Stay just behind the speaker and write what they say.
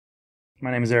My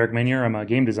name is Eric Meunier. I'm a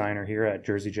game designer here at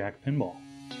Jersey Jack Pinball.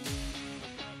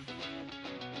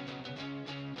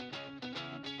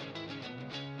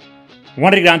 I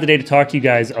wanted to get on today to talk to you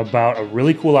guys about a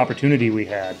really cool opportunity we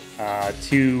had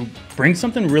to bring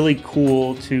something really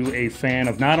cool to a fan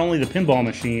of not only the pinball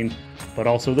machine, but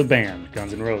also the band,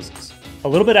 Guns N' Roses. A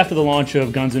little bit after the launch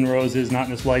of Guns N' Roses Not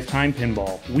in This Lifetime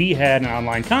Pinball, we had an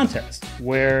online contest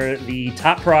where the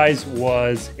top prize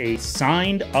was a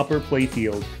signed upper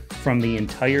playfield from the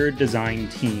entire design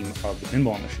team of the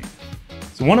pinball machine.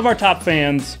 So one of our top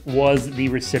fans was the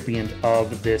recipient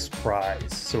of this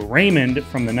prize. So Raymond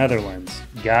from the Netherlands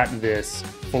got this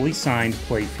fully signed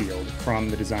playfield from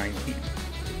the design team.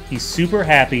 He's super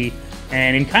happy,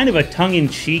 and in kind of a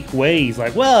tongue-in-cheek way, he's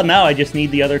like, well, now I just need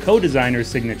the other co-designer's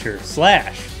signature,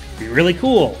 Slash. Be really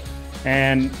cool.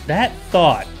 And that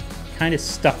thought kind of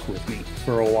stuck with me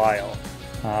for a while.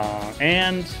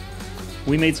 And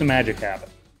we made some magic happen.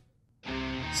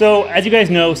 So, as you guys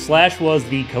know, Slash was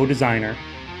the co-designer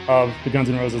of the Guns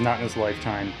N' Roses Not in This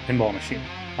Lifetime pinball machine.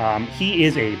 He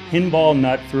is a pinball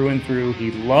nut through and through.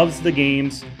 He loves the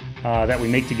games that we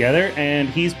make together, and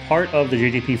he's part of the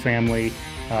JJP family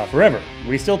forever.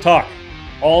 We still talk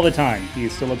all the time.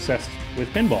 He's still obsessed with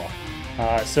pinball.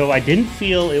 So I didn't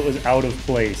feel it was out of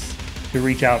place to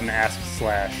reach out and ask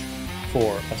Slash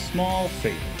for a small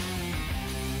favor.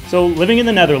 So living in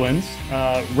the Netherlands,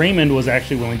 Raymond was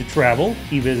actually willing to travel.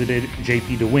 He visited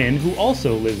JP de Win, who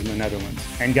also lives in the Netherlands,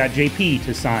 and got JP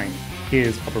to sign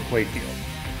his upper playfield.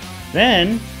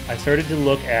 Then I started to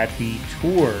look at the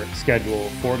tour schedule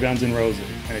for Guns N' Roses,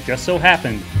 and it just so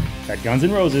happened that Guns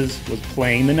N' Roses was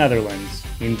playing the Netherlands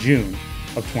in June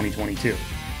of 2022.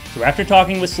 So after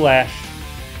talking with Slash,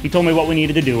 he told me what we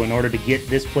needed to do in order to get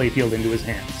this playfield into his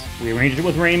hands. We arranged it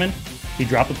with Raymond. He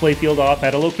dropped the playfield off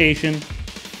at a location.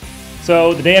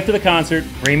 So the day after the concert,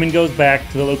 Raymond goes back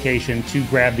to the location to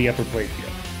grab the upper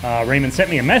playfield. Raymond sent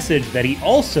me a message that he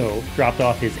also dropped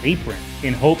off his apron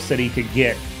in hopes that he could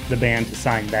get the band to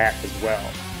sign that as well.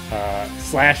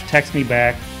 Slash texted me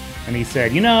back and he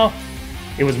said, you know,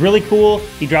 it was really cool.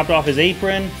 He dropped off his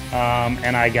apron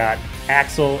and I got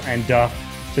Axel and Duff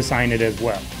to sign it as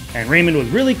well. And Raymond was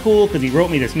really cool because he wrote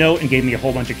me this note and gave me a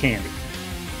whole bunch of candy.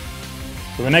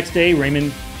 So the next day,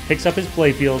 Raymond picks up his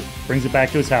playfield, brings it back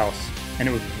to his house, and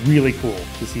it was really cool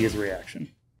to see his reaction.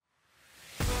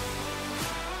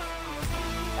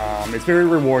 It's very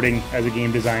rewarding as a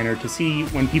game designer to see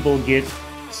when people get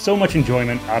so much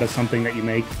enjoyment out of something that you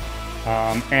make,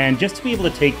 and just to be able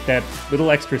to take that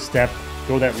little extra step,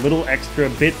 go that little extra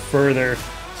bit further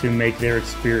to make their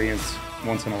experience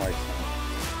once in a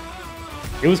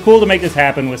lifetime. It was cool to make this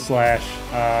happen with Slash.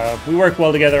 We worked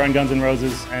well together on Guns N'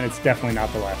 Roses, and it's definitely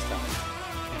not the last time.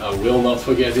 I will not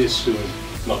forget this soon,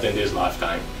 not in this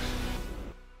lifetime.